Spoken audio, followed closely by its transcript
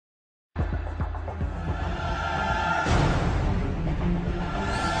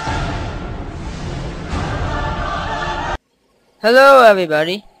Hello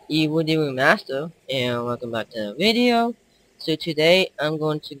everybody, Evil Demon Master, and welcome back to the video. So today I'm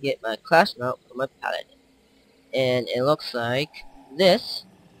going to get my class mount for my Paladin. And it looks like this.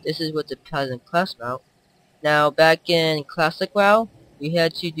 This is what the Paladin class mount. Now back in Classic WoW, we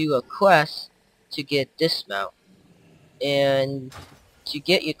had to do a quest to get this mount. And to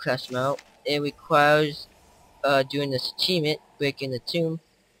get your class mount, it requires doing this achievement, Breaking the Tomb,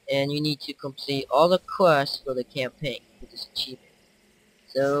 and you need to complete all the quests for the campaign with this achievement.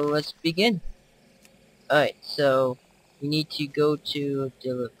 So let's begin. Alright, so we need to go to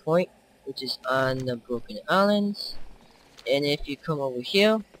the point, which is on the Broken Islands. And if you come over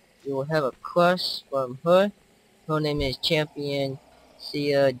here, you will have a quest from her. Her name is Champion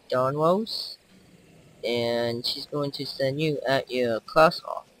Sia Donrose. And she's going to send you at your class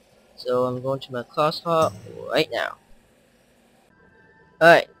hall. So I'm going to my class hall right now.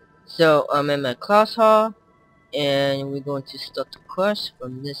 Alright, so I'm in my class hall. And we're going to start the quest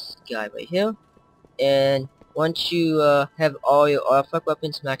from this guy right here. And once you have all your artifact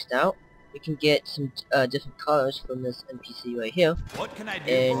weapons maxed out, you can get some different colors from this NPC right here. What can I do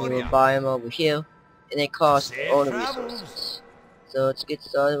and for you will buy them over here, and they cost all the resources. So let's get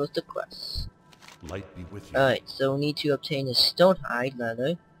started with the quest. Light be with you. Alright, so we need to obtain the Stonehide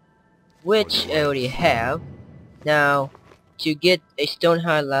leather, which I already have. Now, to get a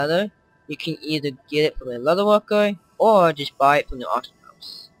Stonehide leather, you can either get it from a leather worker or just buy it from the auction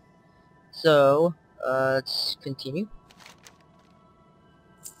house. So let's continue.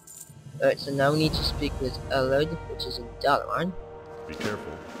 Alright, so now we need to speak with Ellard, which is in Dalaran. Be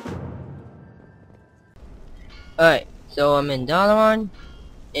careful. Alright, so I'm in Dalaran,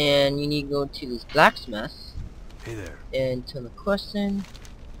 and you need to go to this blacksmith. Hey there. And turn the quest in.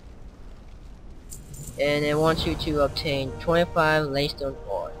 And it wants you to obtain 25 limestone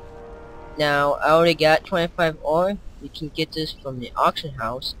ore. Now, I already got 25 ore. You can get this from the auction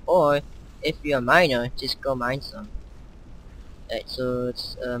house, or if you're a miner, just go mine some. Alright, so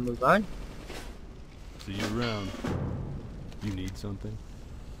let's move on. See you around. You need something?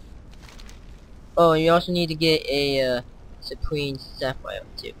 Oh, and you also need to get a Supreme Sapphire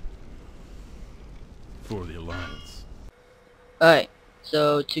too. For the Alliance. Alright,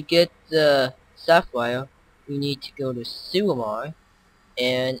 so to get the Sapphire, you need to go to Sulamar,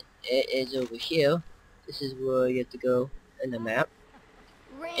 and it is over here. This is where you have to go in the map.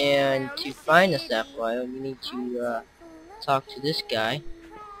 And to find the Sapphire, you need to talk to this guy.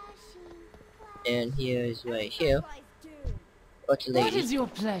 And he is right here. Or to lady. What is your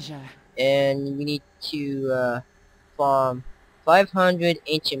pleasure? And we need to farm 500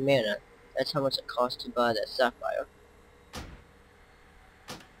 ancient mana. That's how much it costs to buy that Sapphire.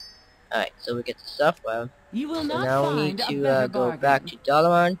 Alright, so we get the Sapphire. You will So not now we find need a to better go bargain. back to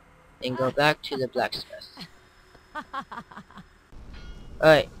Dalaran and go back to the blacksmith.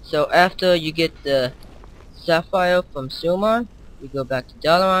 Alright, so after you get the Sapphire from Sulamar, you go back to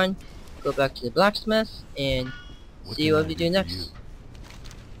Dalaran, go back to the blacksmith, and see what we do next.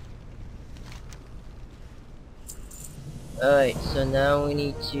 Alright, so now we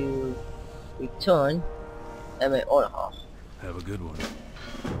need to return at my order hall. Have a good one.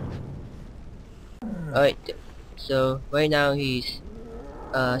 Alright, so right now he's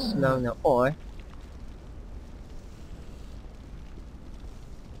smelling the ore.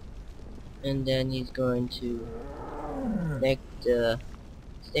 And then he's going to make the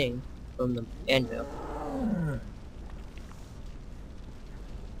thing from the anvil.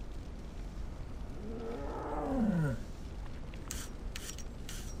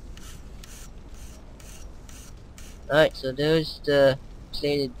 Alright, so there's the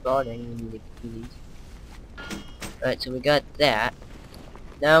plated barding we need. Alright, so we got that.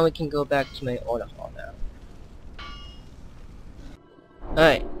 Now we can go back to my order hall now.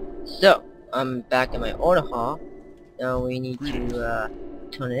 Alright, so I'm back in my order hall. Now we need to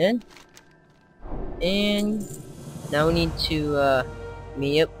turn it in. And now we need to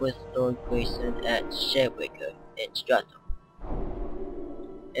meet up with Lord Grayson at ShadowmooCow in Stratham.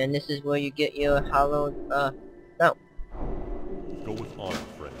 And this is where you get your hallowed mount. Go with honor,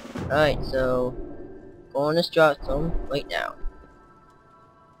 friend. Alright, so going to Stratham right now.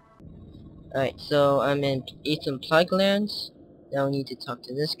 Alright, so I'm in Eastern Plaguelands. Now we need to talk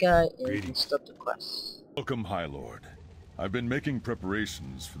to this guy and we can start the quest. Welcome, Highlord. I've been making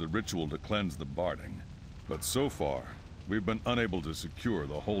preparations for the ritual to cleanse the barding, but so far, we've been unable to secure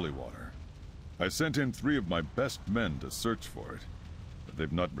the holy water. I sent in 3 of my best men to search for it, but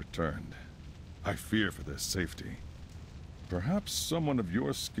they've not returned. I fear for their safety. Perhaps someone of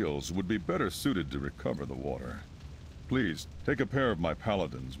your skills would be better suited to recover the water. Please, take a pair of my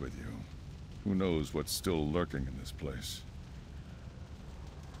paladins with you. Who knows what's still lurking in this place?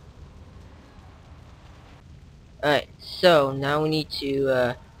 Alright, so now we need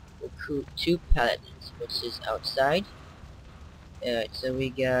to recruit 2 paladins, which is outside. Alright, so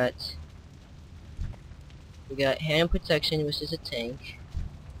we got hand protection, which is a tank.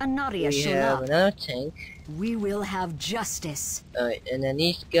 Anaria We have another tank. We will have justice. Alright, and then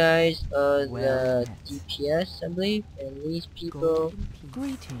these guys are Well the DPS, I believe, and these people.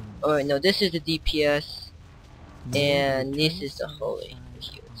 Greetings. Alright, no, this is the DPS, and this is the holy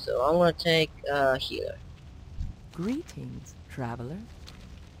healer. So I'm gonna take healer. Greetings, traveler.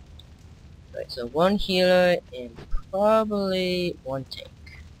 Right, so 1 healer and probably 1 tank.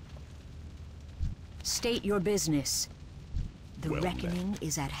 State your business. The Well reckoning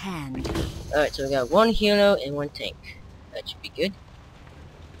is at hand. Alright, so we got 1 healer and 1 tank. That should be good.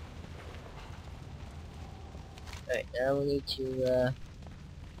 Alright, now we need to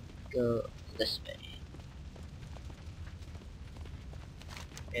go this way.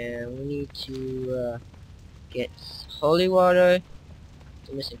 And we need to get holy water,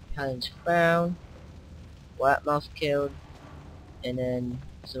 the missing Paladin's crown, white mouse killed, and then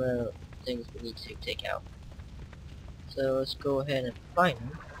some other things we need to take out. So let's go ahead and find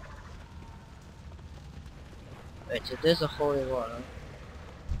them. Alright, so there's a holy water.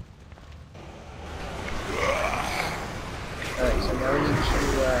 Alright, so now we need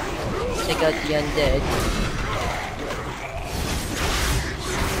to take out the undead.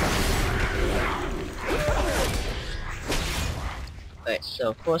 Alright,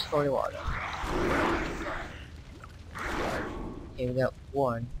 so first holy water. Okay, we got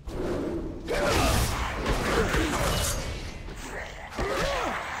 1.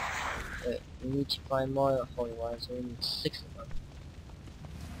 Wait, we need to find more holy water, so we need 6 of them.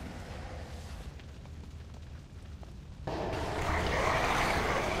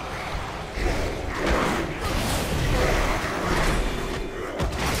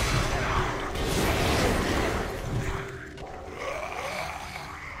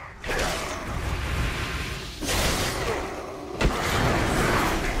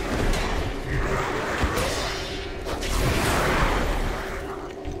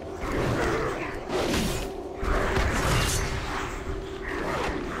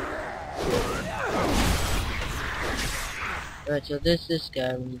 Alright, so this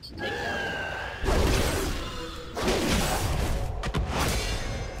guy we need to take out.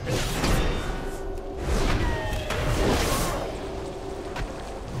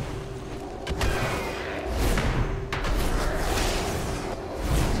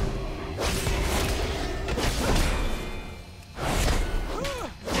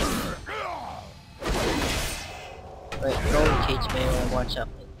 Right, golden cage man, watch out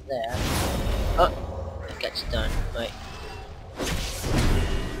for that. Oh, it got stunned. Right.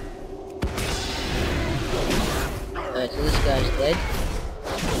 Alright, so this guy's dead.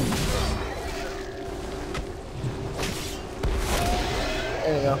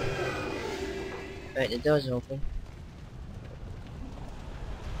 There we go. Alright, the door's open.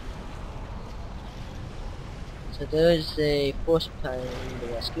 So there's a force paladin in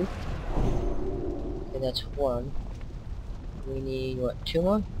the rescue. Okay, that's 1. We need, what, 2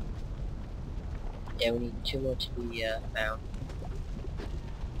 more? Yeah, we need 2 more to be found.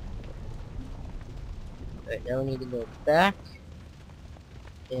 Alright, now we need to go back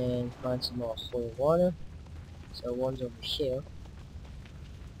and find some more holy water. So 1's over here.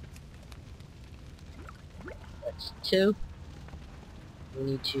 That's 2. We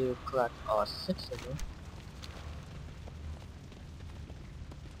need to collect all 6 of them.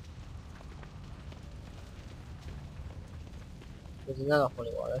 There's another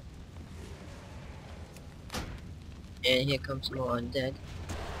holy water. And here comes more undead.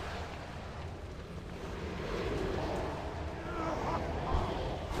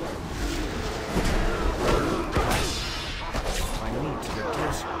 I need to get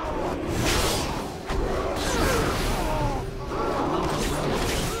closer.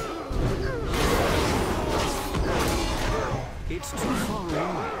 It's too far away.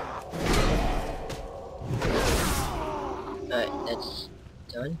 Alright, that's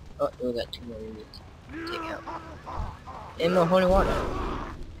done. Oh, we got 2 more we need to take out. And more holy water.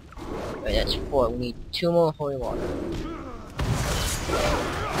 Alright, that's 4. We need 2 more holy water.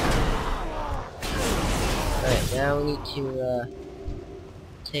 Alright, now we need to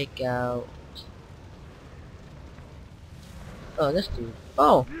take out... Oh, this dude.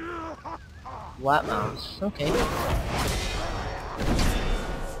 Oh! White mouse. Okay.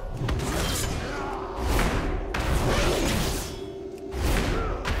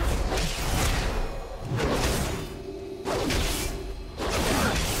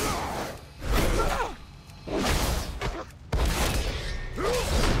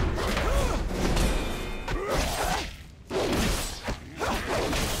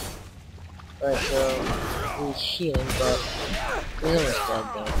 Alright, so he's healing, but he's almost dead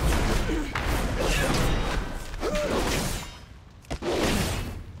though.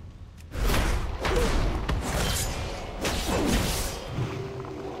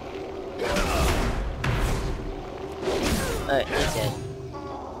 Alright, he's dead.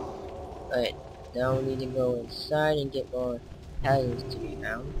 Alright, now we need to go inside and get more paladins to be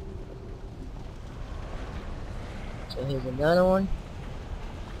found. So here's another one.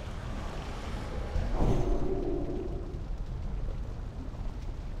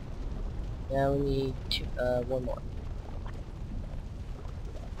 Now we need one more.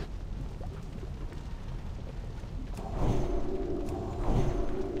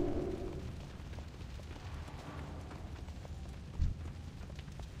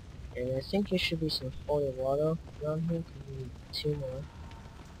 And I think there should be some holy water around here, because we need 2 more.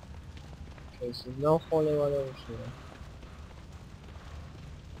 Okay, so no holy water over here.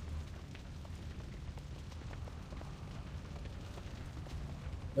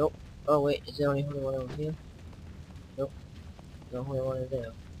 Nope. Oh wait, is there only holy water over here? Nope. No holy water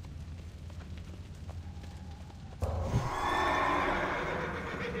there.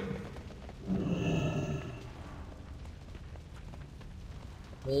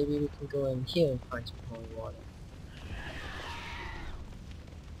 Maybe we can go in here and find some holy water.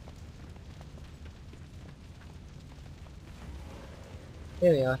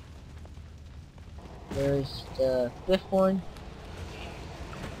 Here we are. There's the 5th one.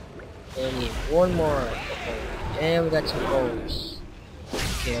 And we need one more. And we got some bows.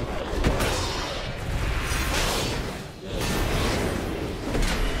 Okay.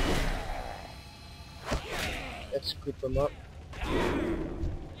 Let's group them up.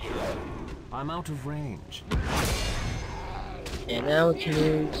 I'm out of range. And now we can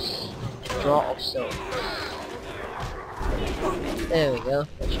use a draw of souls. There we go.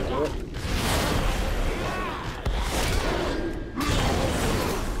 That should do it.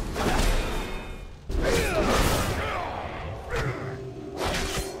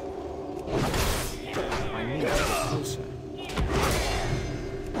 I need to get closer.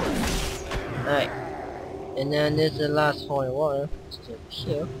 Alright. And then there's the last holy water, which is over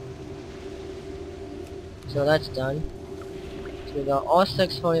here. So that's done. So we got all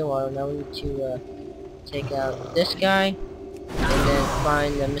 6 holy water. Now we need to take out this guy, and then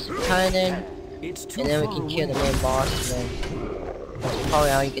find the missing Paladin, It's too and then we far can kill the away. main boss, and then that's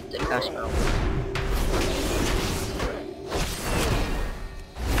probably how you get the cash mount.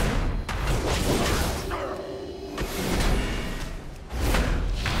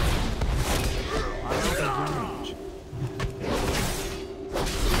 I'm out of range.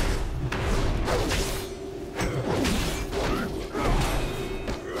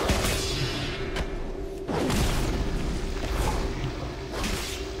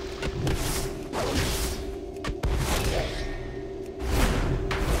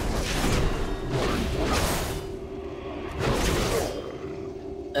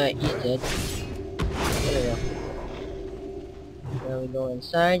 Alright, he's dead. There we go. Now we go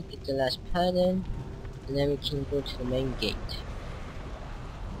inside, get the last Paladin, and then we can go to the main gate.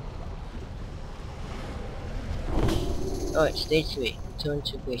 Alright, stage 3. Return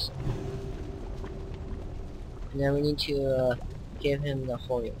to Grayson. And then we need to give him the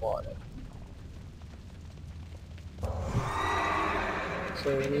holy water.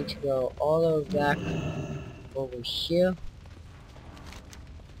 So we need to go all the way back over here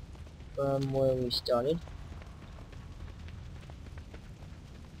from where we started.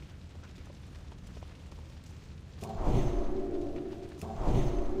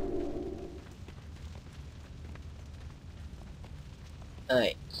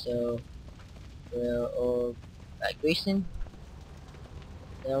 Alright, so we're all at Grayson.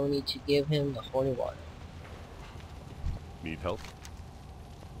 Now we need to give him the holy water. Need help?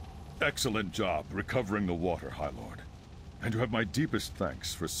 Excellent job recovering the water, Highlord. And you have my deepest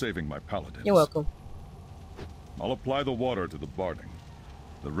thanks for saving my paladins. You're welcome. I'll apply the water to the barding.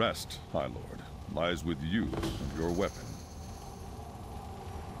 The rest, Highlord, lies with you and your weapon.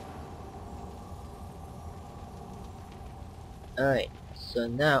 Alright, so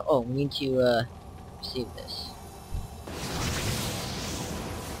now, oh, we need to receive this.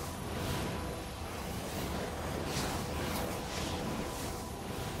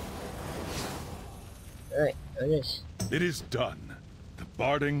 Alright, there it is. It is done. The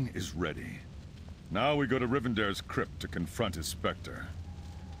barding is ready. Now we go to Rivendare's crypt to confront his specter.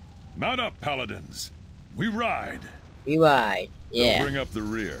 Mount up, paladins. We ride. We ride, They'll yeah. bring up the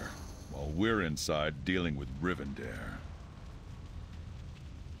rear, while we're inside dealing with Rivendare.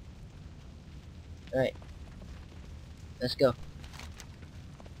 Alright. Let's go.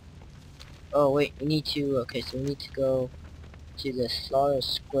 Oh wait, we need to, okay, so we need to go to the slaughter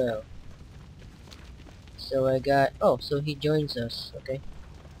square. So I got, oh, so he joins us, okay.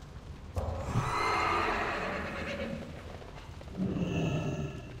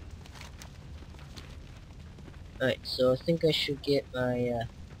 Alright, so I think I should get my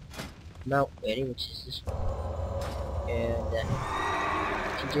mount ready, which is this one. And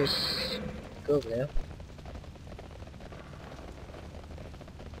I can just go over there.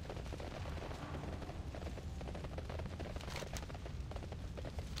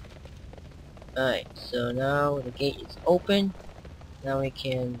 Alright, so now the gate is open. Now we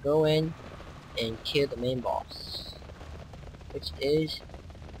can go in and kill the main boss, which is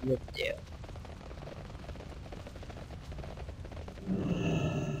right there.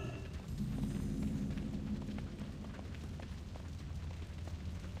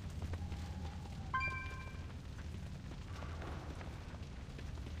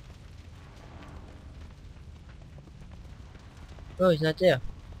 Oh, he's not there.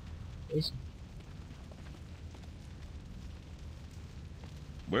 Where is he?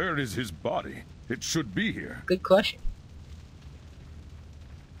 Where is his body? It should be here. Good question.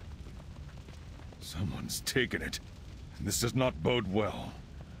 Someone's taken it. This does not bode well.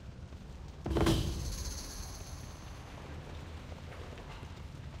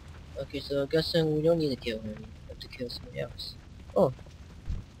 Okay, so I'm guessing we don't need to kill him. We have to kill somebody else. Oh.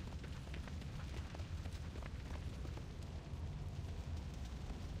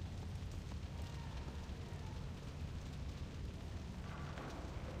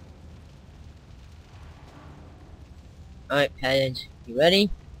 Alright, Paladin, you ready?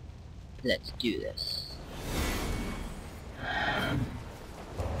 Let's do this.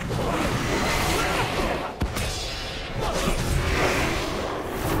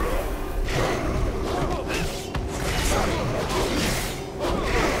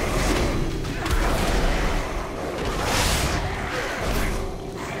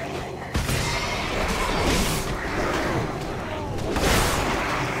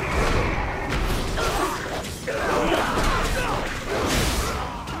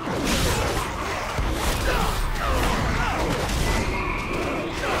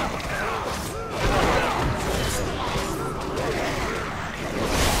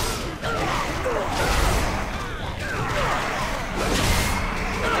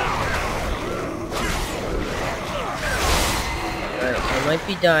 Might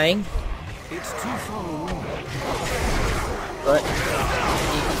be dying, It's too far away. but he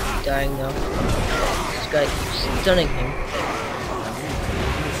could be dying now. This guy keeps stunning him.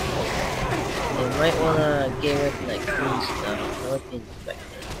 You might wanna get rid of like green stuff. I like being infected.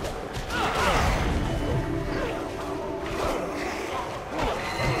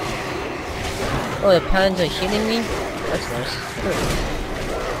 Oh, the paladins are healing me? That's nice. Good.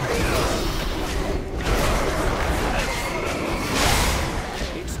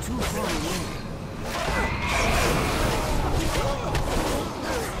 It's too far away.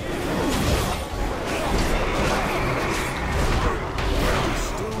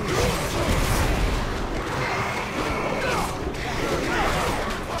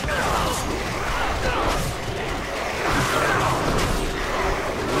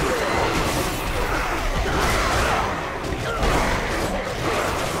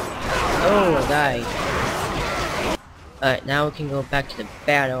 Oh, I died. Alright, now we can go back to the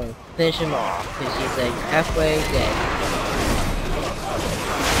battle and finish him off, because he's like halfway dead.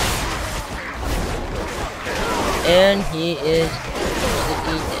 And he is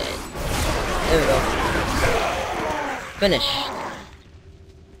completely dead. There we go. Finished.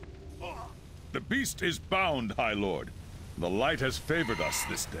 The beast is bound, High Lord. The light has favored us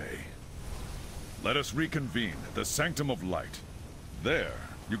this day. Let us reconvene at the Sanctum of Light. There,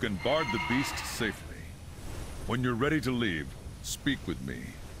 you can guard the beast safely. When you're ready to leave, speak with me,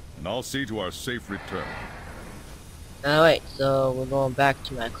 and I'll see to our safe return. Alright, so we're going back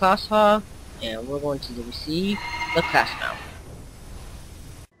to my class hall, and we're going to receive the class mount.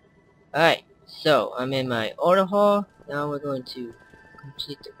 Alright, so I'm in my order hall. Now we're going to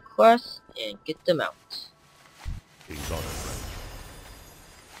complete the quest and get the mount. He's on it, friend.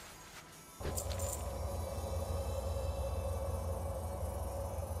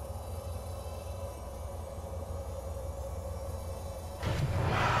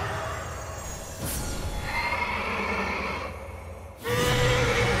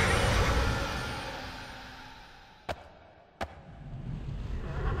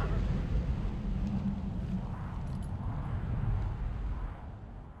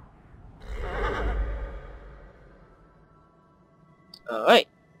 Alright,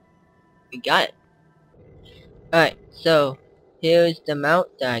 we got it. Alright, so here's the mount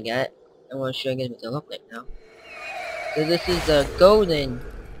that I got. I want to show you guys what they look like now. So this is the golden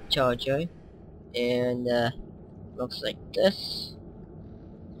charger, and looks like this.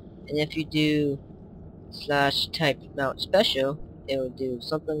 And if you do / type mount special, it will do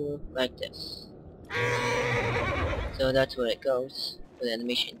something like this. So that's where it goes for the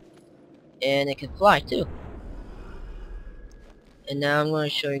animation. And it can fly too. And now I'm going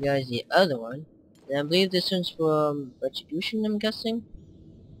to show you guys the other one. And I believe this one's from Retribution, I'm guessing.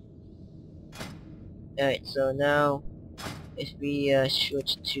 Alright, so now if we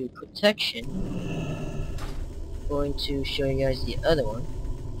switch to protection, I'm going to show you guys the other one.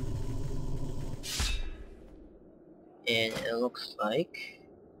 And it looks like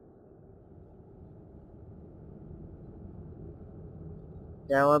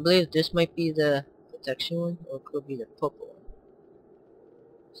now I believe this might be the protection one, or it could be the purple one.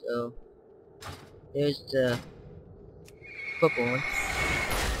 So there's the purple one.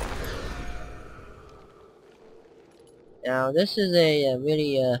 Now this is a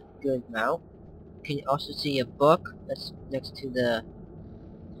really good mount. You can also see a book that's next to the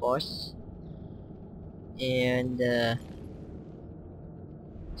horse, and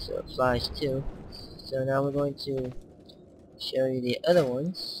so it flies too. So now we're going to show you the other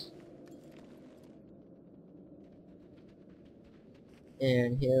ones.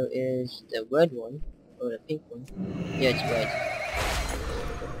 And here is the red one, or the pink one. Yeah, it's red.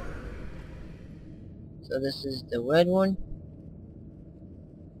 So this is the red one.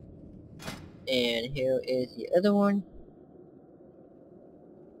 And here is the other one,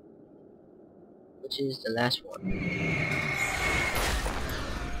 which is the last one.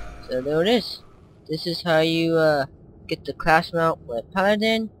 So there it is. This is how you get the class mount with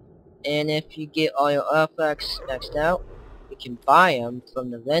Paladin. And if you get all your artifacts maxed out, you can buy them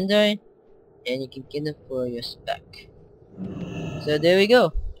from the vendor, and you can get them for your spec. So there we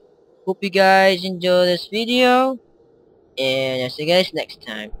go. Hope you guys enjoy this video, and I'll see you guys next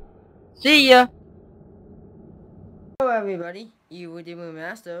time. See ya! Hello everybody,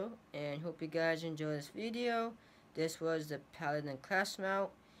 Master, and hope you guys enjoy this video. This was the Paladin class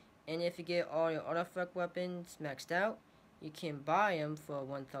mount, and if you get all your artifact weapons maxed out, you can buy them for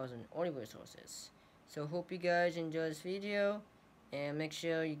 1000 audio resources. So hope you guys enjoy this video, and make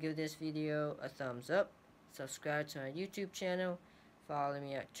sure you give this video a thumbs up, subscribe to my YouTube channel, follow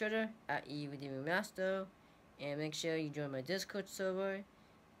me at Twitter at Master, and make sure you join my Discord server,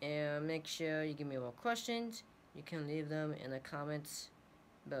 and make sure you give me more questions. You can leave them in the comments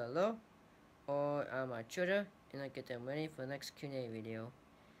below or on my Twitter, and I'll get them ready for the next Q&A video.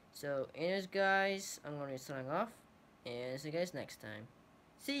 So anyways guys, I'm going to be signing off, and see you guys next time.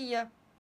 See ya!